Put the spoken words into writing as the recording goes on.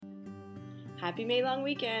Happy May long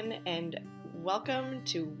weekend and welcome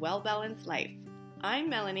to Well Balanced Life. I'm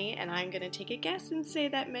Melanie and I'm going to take a guess and say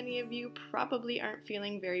that many of you probably aren't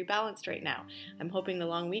feeling very balanced right now. I'm hoping the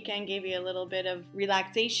long weekend gave you a little bit of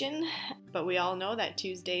relaxation, but we all know that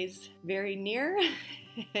Tuesday's very near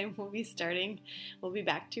and we'll be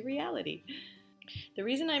back to reality. The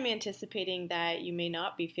reason I'm anticipating that you may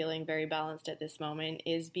not be feeling very balanced at this moment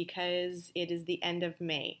is because it is the end of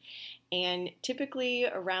May. And typically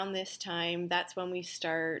around this time, that's when we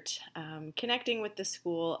start connecting with the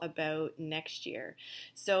school about next year.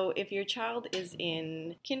 So if your child is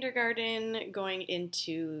in kindergarten going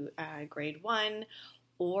into grade 1,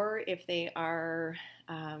 or if they are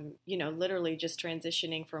literally just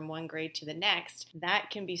transitioning from one grade to the next, that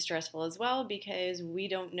can be stressful as well because we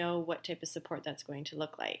don't know what type of support that's going to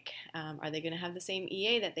look like. Are they going to have the same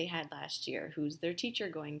EA that they had last year? Who's their teacher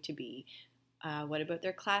going to be? What about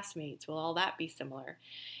their classmates? Will all that be similar?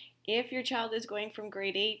 If your child is going from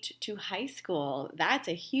grade 8 to high school, that's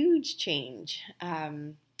a huge change.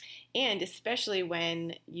 And especially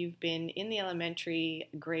when you've been in the elementary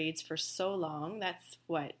grades for so long, that's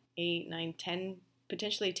 8, 9, 10,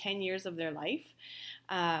 potentially 10 years of their life.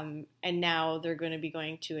 And now they're going to be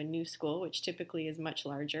going to a new school, which typically is much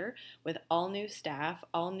larger, with all new staff,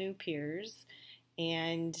 all new peers,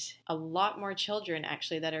 and a lot more children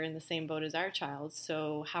actually that are in the same boat as our child.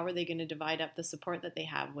 So how are they going to divide up the support that they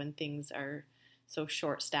have when things are so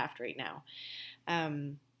short-staffed right now?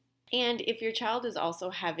 And if your child is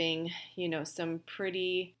also having, some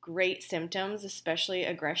pretty great symptoms, especially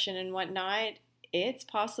aggression and whatnot, it's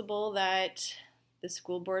possible that the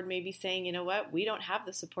school board may be saying, you know what, we don't have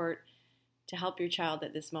the support to help your child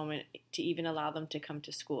at this moment to even allow them to come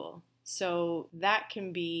to school. So that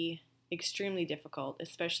can be extremely difficult,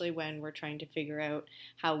 especially when we're trying to figure out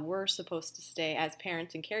how we're supposed to stay as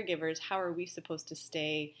parents and caregivers. How are we supposed to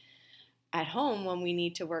stay at home when we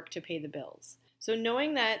need to work to pay the bills? So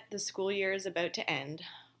knowing that the school year is about to end,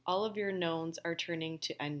 all of your knowns are turning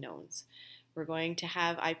to unknowns. We're going to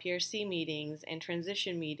have IPRC meetings and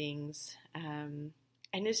transition meetings, and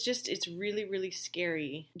it's really, really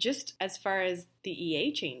scary, just as far as the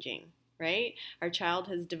EA changing, right? Our child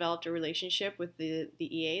has developed a relationship with the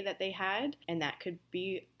EA that they had, and that could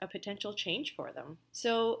be a potential change for them.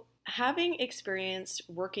 So having experienced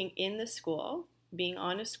working in the school, being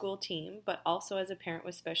on a school team, but also as a parent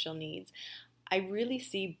with special needs, I really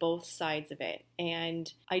see both sides of it. And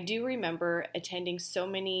I do remember attending so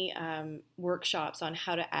many workshops on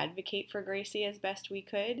how to advocate for Gracie as best we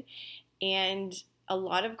could. And a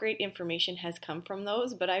lot of great information has come from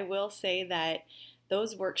those, but I will say that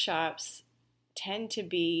those workshops tend to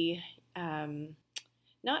be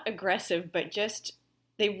not aggressive, but just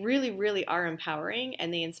they really, really are empowering,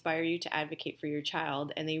 and they inspire you to advocate for your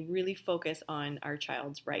child, and they really focus on our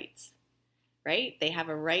child's rights. Right? They have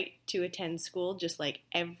a right to attend school just like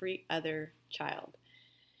every other child.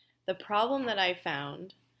 The problem that I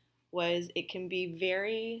found was it can be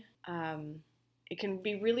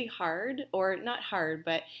really hard, or not hard,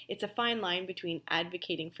 but it's a fine line between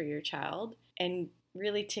advocating for your child and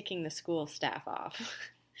really ticking the school staff off.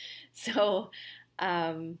 So,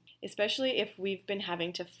 especially if we've been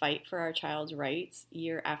having to fight for our child's rights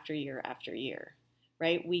year after year after year,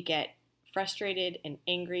 right? We get frustrated and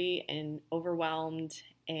angry and overwhelmed,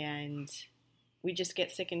 and we just get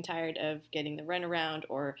sick and tired of getting the runaround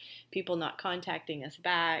or people not contacting us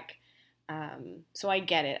back. So I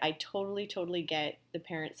get it. I totally get the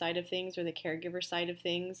parent side of things or the caregiver side of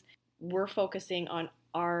things. We're focusing on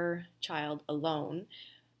our child alone,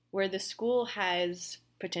 where the school has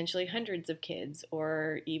potentially hundreds of kids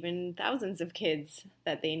or even thousands of kids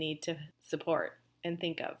that they need to support and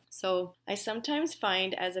think of. So I sometimes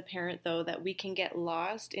find as a parent, though, that we can get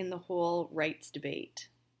lost in the whole rights debate,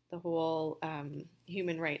 the whole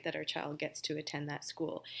human right that our child gets to attend that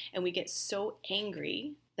school. And we get so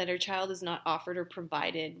angry that our child is not offered or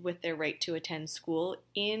provided with their right to attend school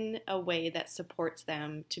in a way that supports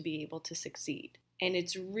them to be able to succeed. And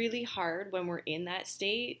it's really hard when we're in that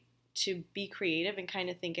state to be creative and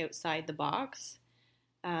kind of think outside the box.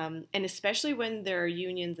 And especially when there are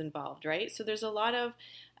unions involved, right? So there's a lot of,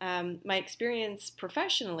 my experience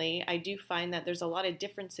professionally, I do find that there's a lot of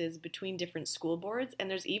differences between different school boards, and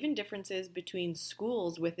there's even differences between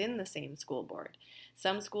schools within the same school board.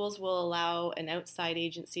 Some schools will allow an outside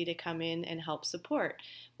agency to come in and help support,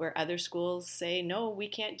 where other schools say, no, we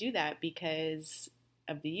can't do that because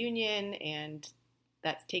of the union, and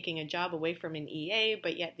that's taking a job away from an EA,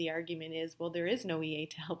 but yet the argument is, well, there is no EA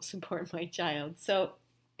to help support my child. So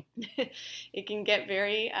It can get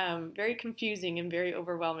very confusing and very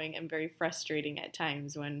overwhelming and very frustrating at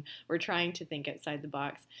times when we're trying to think outside the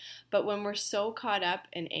box. But when we're so caught up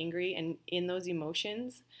and angry and in those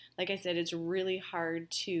emotions, like I said, it's really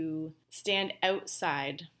hard to stand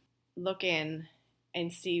outside, look in,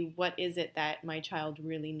 and see what is it that my child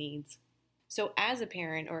really needs. So as a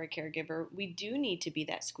parent or a caregiver, we do need to be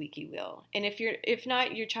that squeaky wheel. And if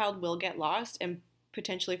not, your child will get lost and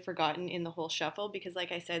potentially forgotten in the whole shuffle because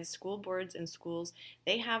like I said, school boards and schools,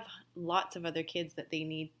 they have lots of other kids that they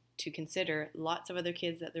need to consider, lots of other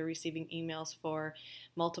kids that they're receiving emails for,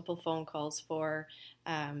 multiple phone calls for,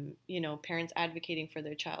 parents advocating for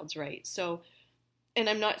their child's rights. So, and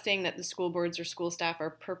I'm not saying that the school boards or school staff are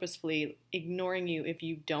purposefully ignoring you if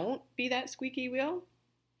you don't be that squeaky wheel,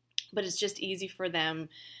 but it's just easy for them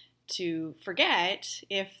to forget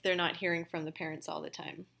if they're not hearing from the parents all the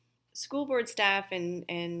time. School board staff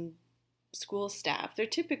and school staff, they're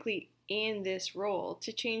typically in this role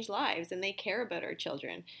to change lives and they care about our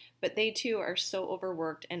children, but they too are so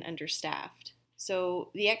overworked and understaffed. So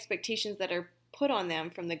the expectations that are put on them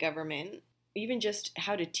from the government, even just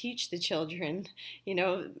how to teach the children,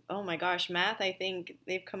 oh my gosh, math, I think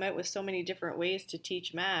they've come out with so many different ways to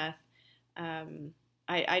teach math.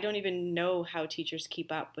 I don't even know how teachers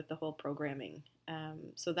keep up with the whole programming.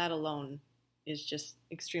 So that alone is just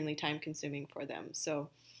extremely time consuming for them. So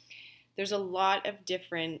there's a lot of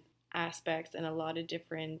different aspects and a lot of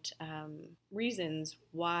different reasons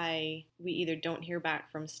why we either don't hear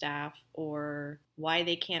back from staff or why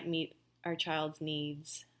they can't meet our child's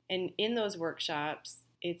needs. And in those workshops,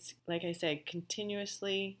 it's, like I said,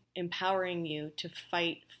 continuously empowering you to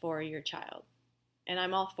fight for your child. And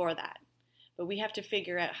I'm all for that. But we have to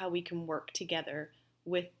figure out how we can work together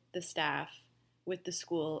with the staff, with the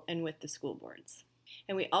school, and with the school boards.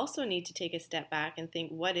 And we also need to take a step back and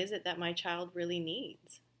think, what is it that my child really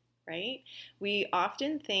needs, right? We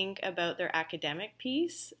often think about their academic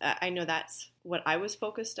piece. I know that's what I was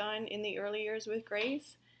focused on in the early years with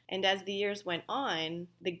Grace. And as the years went on,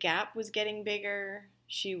 the gap was getting bigger.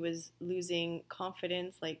 She was losing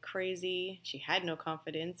confidence like crazy. She had no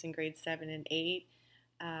confidence in grades 7 and 8.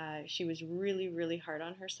 She was really, really hard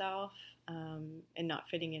on herself and not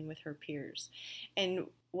fitting in with her peers. And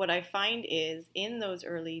what I find is in those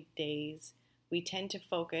early days, we tend to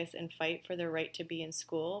focus and fight for their right to be in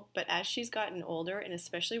school. But as she's gotten older, and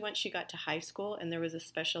especially once she got to high school and there was a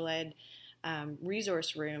special ed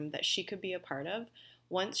resource room that she could be a part of,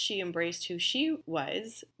 once she embraced who she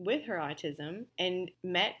was with her autism and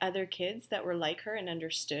met other kids that were like her and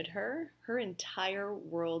understood her, her entire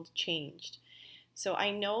world changed. So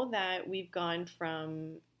I know that we've gone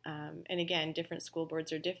from, and again, different school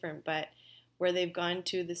boards are different, but where they've gone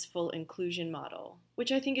to this full inclusion model,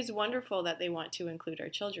 which I think is wonderful that they want to include our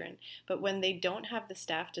children. But when they don't have the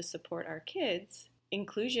staff to support our kids,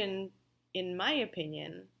 inclusion, in my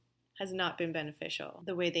opinion, has not been beneficial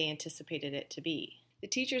the way they anticipated it to be. The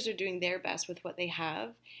teachers are doing their best with what they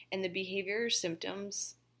have, and the behavior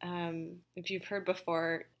symptoms, if you've heard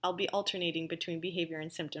before, I'll be alternating between behavior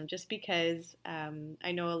and symptom just because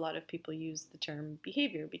I know a lot of people use the term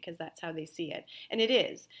behavior because that's how they see it. And it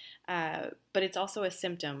is, but it's also a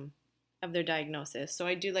symptom of their diagnosis. So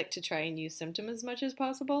I do like to try and use symptom as much as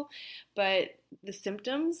possible, but the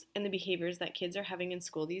symptoms and the behaviors that kids are having in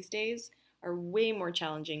school these days are way more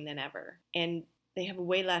challenging than ever. And they have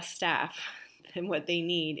way less staff than what they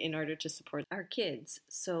need in order to support our kids.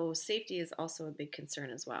 So safety is also a big concern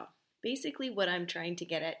as well. Basically, what I'm trying to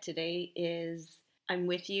get at today is I'm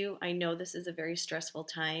with you. I know this is a very stressful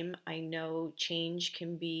time. I know change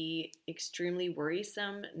can be extremely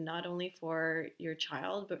worrisome, not only for your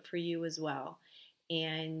child, but for you as well.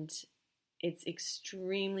 And it's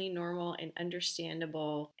extremely normal and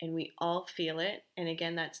understandable, and we all feel it. And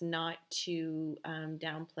again, that's not to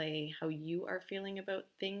downplay how you are feeling about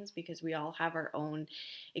things because we all have our own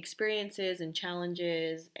experiences and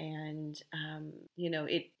challenges, and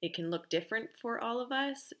it can look different for all of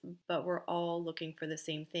us, but we're all looking for the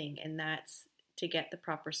same thing, and that's to get the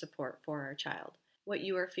proper support for our child. What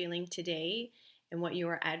you are feeling today and what you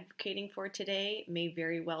are advocating for today may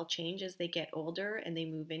very well change as they get older and they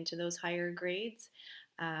move into those higher grades.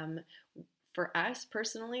 For us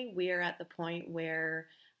personally, we are at the point where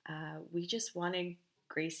we just wanted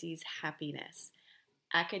Gracie's happiness.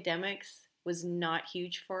 Academics was not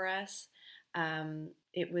huge for us.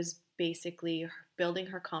 It was basically building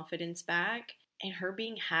her confidence back and her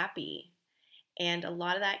being happy. And a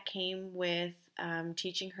lot of that came with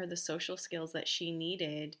teaching her the social skills that she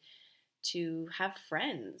needed to have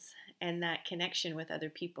friends and that connection with other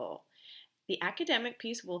people. The academic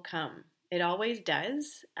piece will come. It always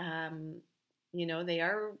does. They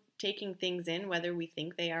are taking things in whether we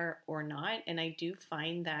think they are or not. And I do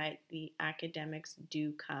find that the academics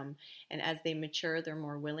do come. And as they mature, they're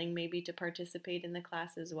more willing maybe to participate in the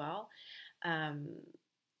class as well. Um,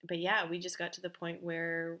 but yeah, we just got to the point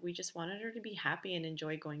where we just wanted her to be happy and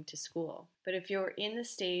enjoy going to school. But if you're in the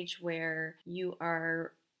stage where you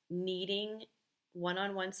are needing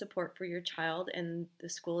one-on-one support for your child and the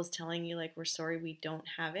school is telling you, like, we're sorry, we don't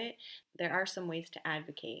have it, there are some ways to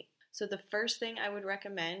advocate. So the first thing I would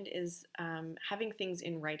recommend is having things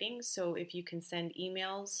in writing. So if you can send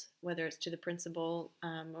emails, whether it's to the principal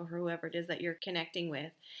or whoever it is that you're connecting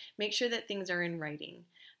with, make sure that things are in writing.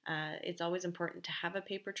 It's always important to have a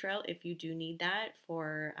paper trail if you do need that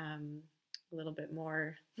for a little bit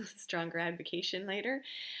more stronger advocation later.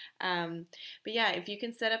 But yeah, if you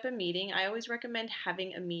can set up a meeting, I always recommend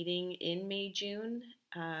having a meeting in May, June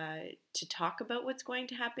to talk about what's going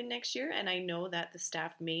to happen next year. And I know that the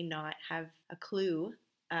staff may not have a clue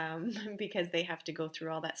because they have to go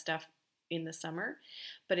through all that stuff in the summer.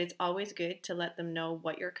 But it's always good to let them know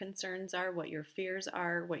what your concerns are, what your fears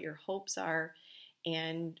are, what your hopes are,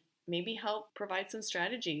 and maybe help provide some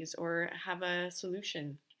strategies or have a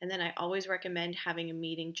solution. And then I always recommend having a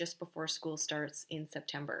meeting just before school starts in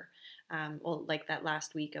September. Like that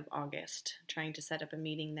last week of August, trying to set up a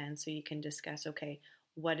meeting then so you can discuss, okay,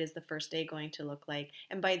 what is the first day going to look like?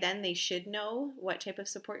 And by then they should know what type of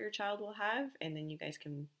support your child will have, and then you guys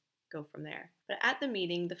can go from there. But at the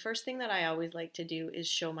meeting, the first thing that I always like to do is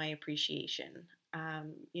show my appreciation.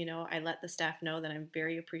 I let the staff know that I'm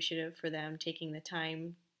very appreciative for them taking the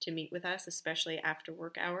time to meet with us, especially after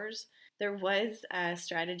work hours. There was a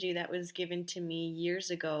strategy that was given to me years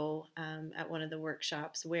ago at one of the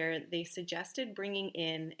workshops where they suggested bringing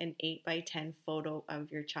in an 8x10 photo of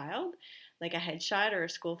your child, like a headshot or a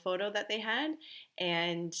school photo that they had,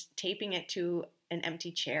 and taping it to an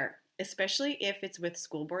empty chair, especially if it's with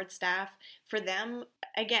school board staff. For them,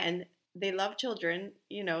 again, they love children,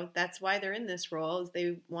 that's why they're in this role, is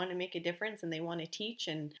they want to make a difference and they want to teach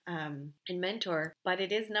and mentor. But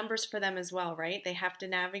it is numbers for them as well, right? They have to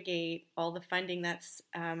navigate all the funding that's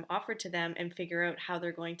offered to them and figure out how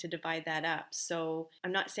they're going to divide that up. So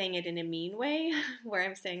I'm not saying it in a mean way where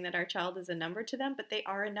I'm saying that our child is a number to them, but they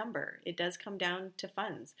are a number. It does come down to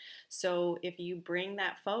funds. So if you bring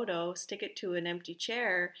that photo, stick it to an empty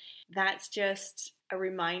chair, that's just a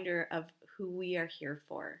reminder of who we are here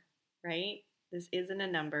for. Right? This isn't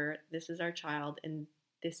a number. This is our child, and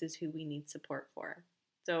this is who we need support for.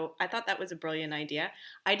 So I thought that was a brilliant idea.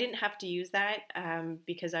 I didn't have to use that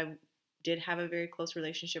because I did have a very close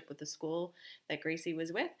relationship with the school that Gracie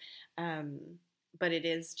was with. But it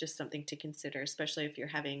is just something to consider, especially if you're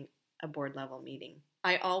having a board level meeting.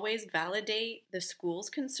 I always validate the school's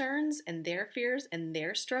concerns and their fears and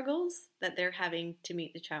their struggles that they're having to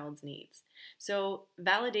meet the child's needs. So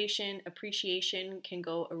validation, appreciation can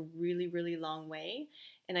go a really, really long way.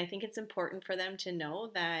 And I think it's important for them to know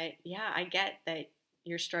that, yeah, I get that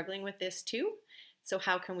you're struggling with this too. So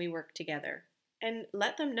how can we work together? And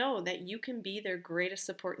let them know that you can be their greatest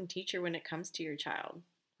support and teacher when it comes to your child,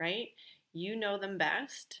 right? You know them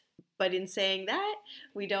best. But in saying that,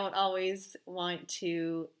 we don't always want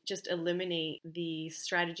to just eliminate the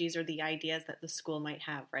strategies or the ideas that the school might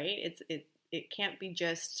have, right? It can't be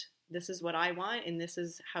just, this is what I want, and this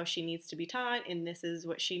is how she needs to be taught, and this is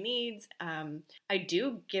what she needs. I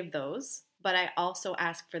do give those, but I also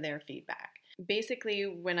ask for their feedback. Basically,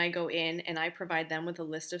 when I go in and I provide them with a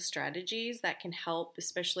list of strategies that can help,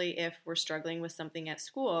 especially if we're struggling with something at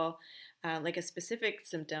school, like a specific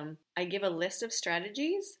symptom, I give a list of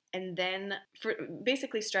strategies, and then for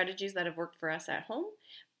basically strategies that have worked for us at home,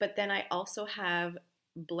 but then I also have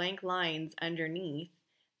blank lines underneath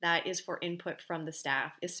that is for input from the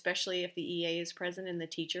staff, especially if the EA is present and the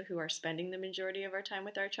teacher who are spending the majority of our time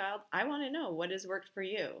with our child. I want to know, what has worked for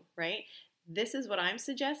you, right? This is what I'm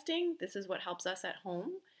suggesting. This is what helps us at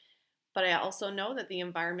home. But I also know that the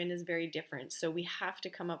environment is very different. So we have to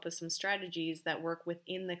come up with some strategies that work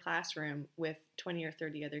within the classroom with 20 or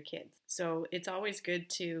 30 other kids. So it's always good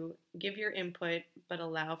to give your input, but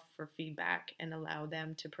allow for feedback and allow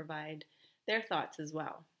them to provide their thoughts as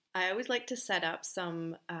well. I always like to set up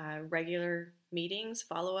some regular meetings,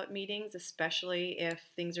 follow-up meetings, especially if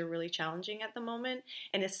things are really challenging at the moment.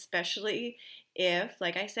 And especially if,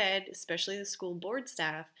 like I said, especially the school board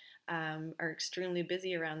staff are extremely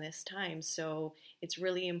busy around this time. So it's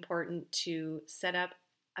really important to set up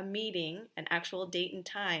a meeting, an actual date and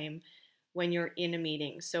time when you're in a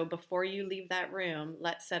meeting. So before you leave that room,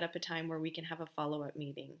 let's set up a time where we can have a follow-up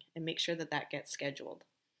meeting and make sure that that gets scheduled.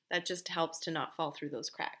 That just helps to not fall through those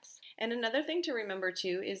cracks. And another thing to remember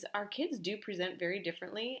too is our kids do present very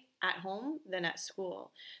differently at home than at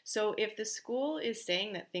school. So if the school is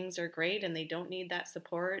saying that things are great and they don't need that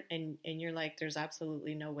support, and you're like, there's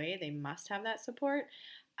absolutely no way, they must have that support,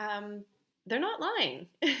 they're not lying.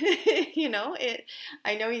 You know,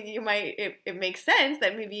 I know you might, it makes sense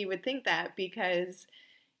that maybe you would think that because,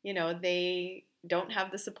 you know, they don't have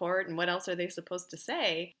the support and what else are they supposed to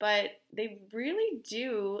say? But they really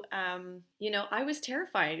do. You know, I was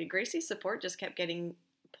terrified. Gracie's support just kept getting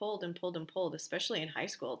pulled and pulled and pulled, especially in high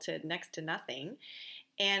school, to next to nothing.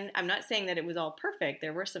 And I'm not saying that it was all perfect.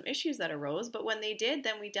 There were some issues that arose, but when they did,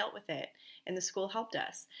 then we dealt with it and the school helped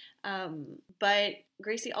us. But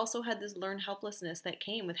Gracie also had this learned helplessness that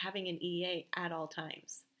came with having an EA at all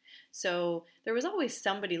times. So there was always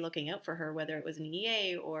somebody looking out for her, whether it was an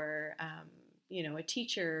EA or, you know, a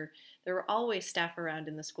teacher. There were always staff around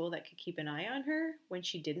in the school that could keep an eye on her when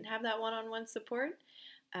she didn't have that one-on-one support.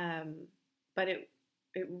 But it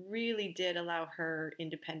really did allow her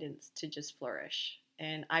independence to just flourish.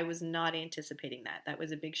 And I was not anticipating that. That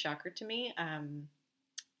was a big shocker to me.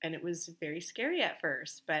 And it was very scary at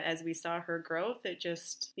first. But as we saw her growth, it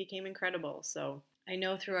just became incredible. So I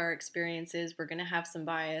know through our experiences, we're going to have some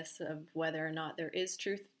bias of whether or not there is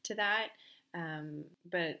truth to that.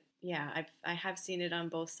 But yeah, I have seen it on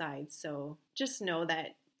both sides. So just know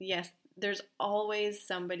that, yes, there's always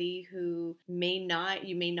somebody who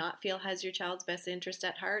you may not feel has your child's best interest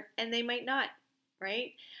at heart, and they might not,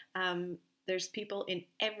 right? There's people in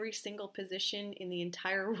every single position in the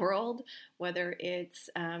entire world, whether it's,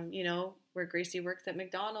 you know, where Gracie works at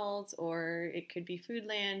McDonald's, or it could be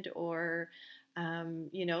Foodland, or,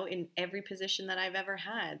 you know, in every position that I've ever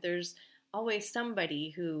had, there's always somebody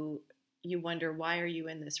who you wonder, why are you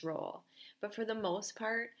in this role? But for the most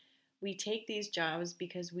part, we take these jobs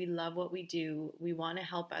because we love what we do, we want to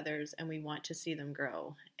help others, and we want to see them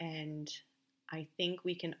grow. And I think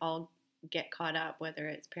we can all get caught up, whether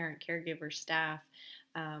it's parent, caregiver, staff,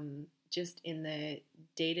 just in the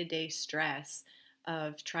day-to-day stress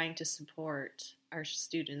of trying to support our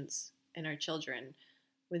students and our children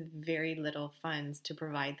with very little funds to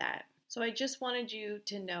provide that. So I just wanted you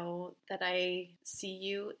to know that I see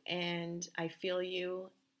you and I feel you,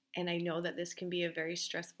 and I know that this can be a very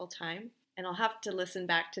stressful time. And I'll have to listen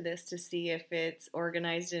back to this to see if it's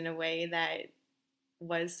organized in a way that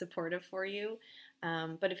was supportive for you.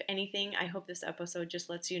 But if anything, I hope this episode just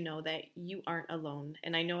lets you know that you aren't alone.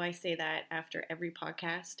 And I know I say that after every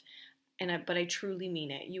podcast, but I truly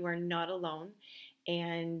mean it. You are not alone.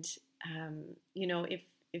 And, you know,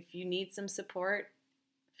 if you need some support,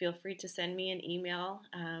 feel free to send me an email.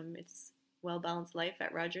 It's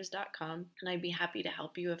wellbalancedlife@rogers.com, and I'd be happy to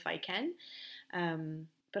help you if I can.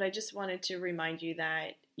 But I just wanted to remind you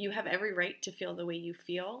that you have every right to feel the way you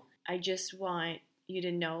feel. I just want you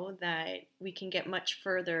to know that we can get much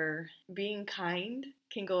further. Being kind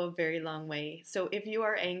can go a very long way. So if you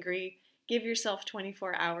are angry, give yourself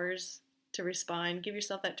 24 hours to respond. Give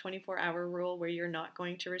yourself that 24-hour rule where you're not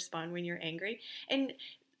going to respond when you're angry. And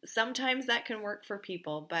sometimes that can work for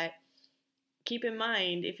people, but keep in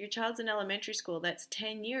mind, if your child's in elementary school, that's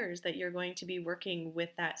 10 years that you're going to be working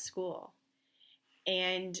with that school.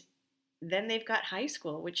 And then they've got high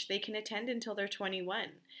school, which they can attend until they're 21.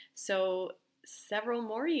 So several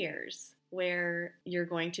more years where you're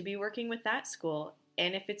going to be working with that school.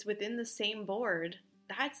 And if it's within the same board,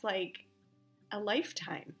 that's like a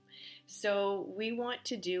lifetime. So we want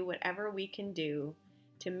to do whatever we can do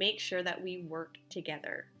to make sure that we work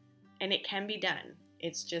together. And it can be done.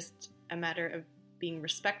 It's just a matter of being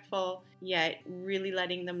respectful, yet really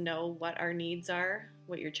letting them know what our needs are,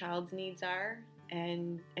 what your child's needs are,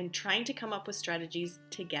 and trying to come up with strategies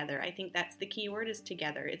together. I think that's the key word, is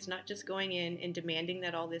together. It's not just going in and demanding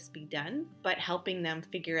that all this be done, but helping them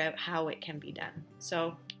figure out how it can be done.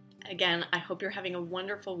 So again, I hope you're having a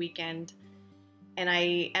wonderful weekend. And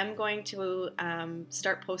I am going to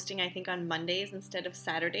start posting, I think, on Mondays instead of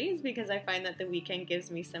Saturdays, because I find that the weekend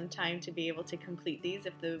gives me some time to be able to complete these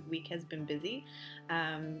if the week has been busy.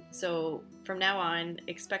 So from now on,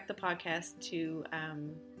 expect the podcast to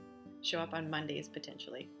show up on Mondays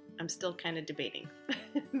potentially. I'm still kind of debating,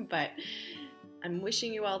 but I'm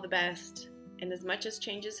wishing you all the best. And as much as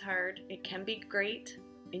change is hard, it can be great,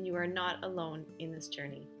 and you are not alone in this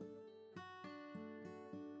journey.